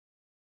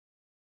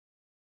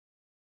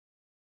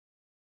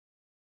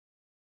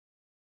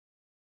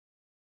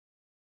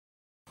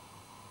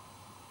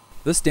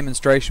This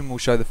demonstration will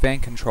show the fan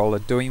controller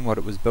doing what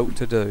it was built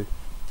to do.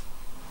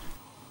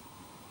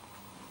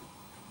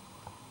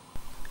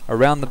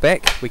 Around the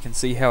back we can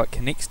see how it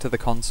connects to the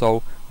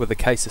console with the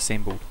case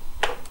assembled.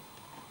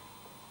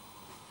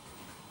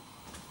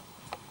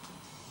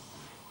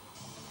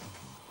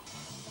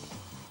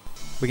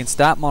 We can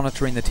start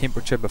monitoring the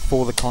temperature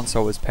before the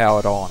console is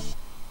powered on,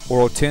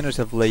 or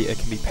alternatively it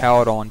can be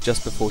powered on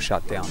just before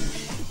shutdown.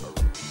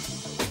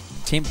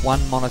 Temp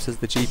 1 monitors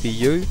the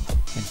GPU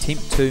and Temp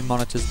 2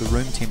 monitors the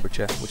room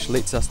temperature, which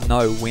lets us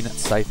know when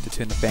it's safe to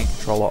turn the fan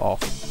controller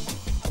off.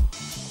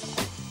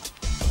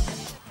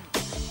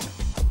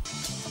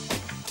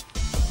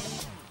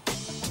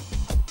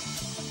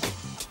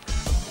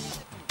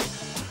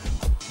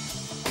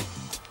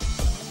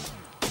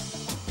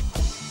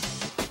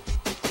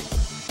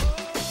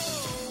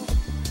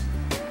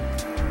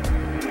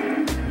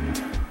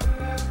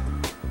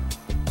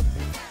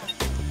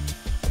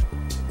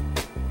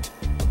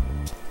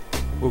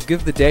 We'll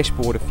give the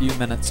dashboard a few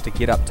minutes to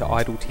get up to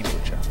idle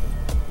temperature.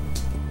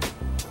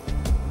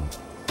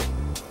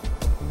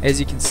 As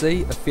you can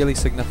see, a fairly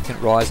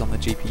significant rise on the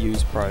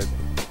GPU's probe.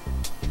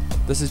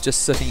 This is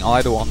just sitting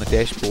idle on the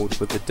dashboard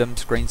with the dim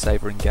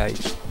screensaver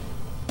engaged.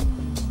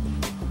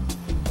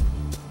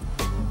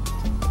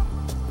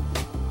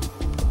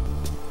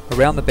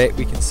 Around the back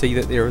we can see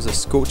that there is a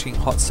scorching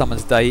hot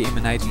summer's day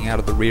emanating out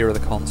of the rear of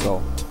the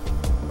console.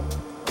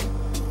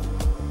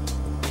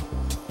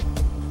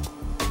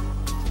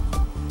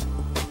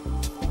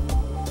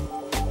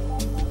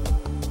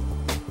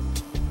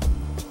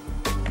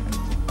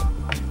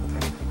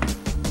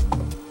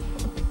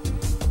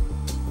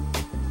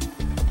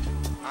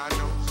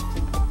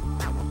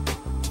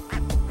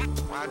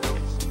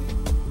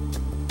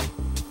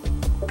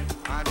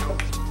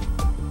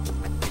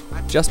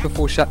 Just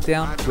before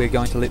shutdown, we're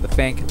going to let the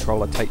fan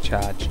controller take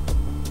charge.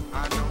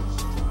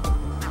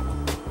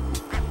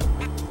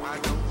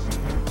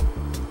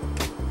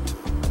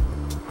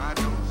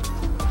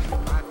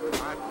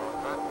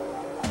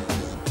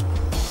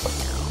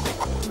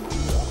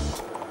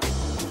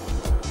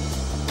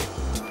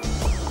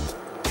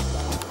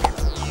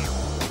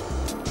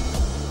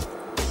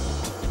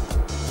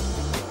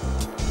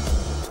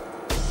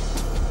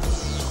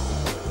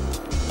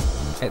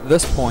 At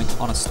this point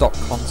on a stock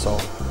console,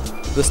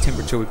 this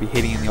temperature would be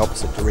heading in the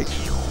opposite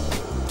direction.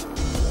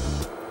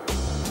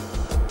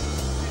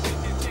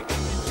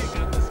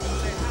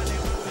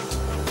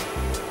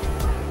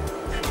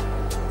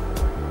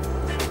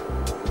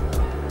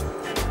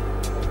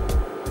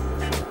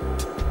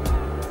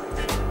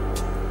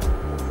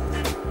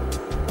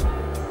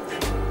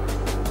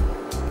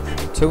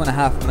 Two and a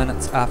half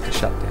minutes after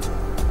shutdown.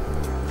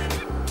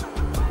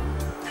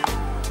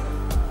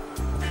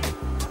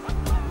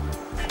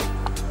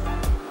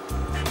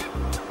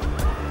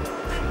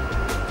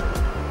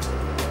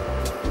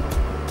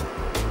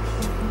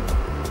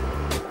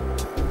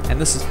 And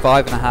this is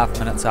 5.5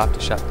 minutes after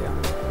shutdown.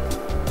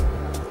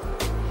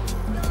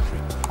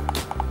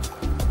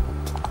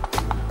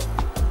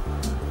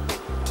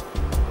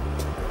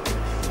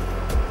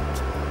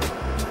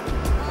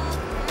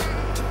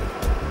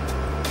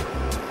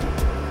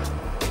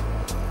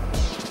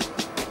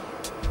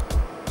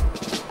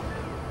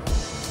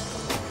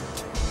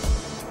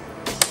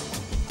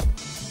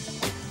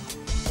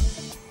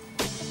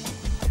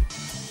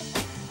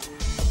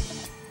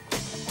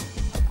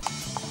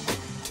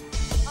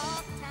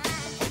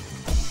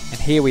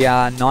 Here we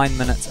are 9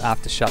 minutes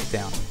after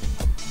shutdown.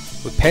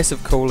 With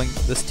passive cooling,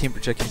 this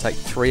temperature can take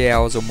 3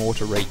 hours or more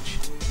to reach.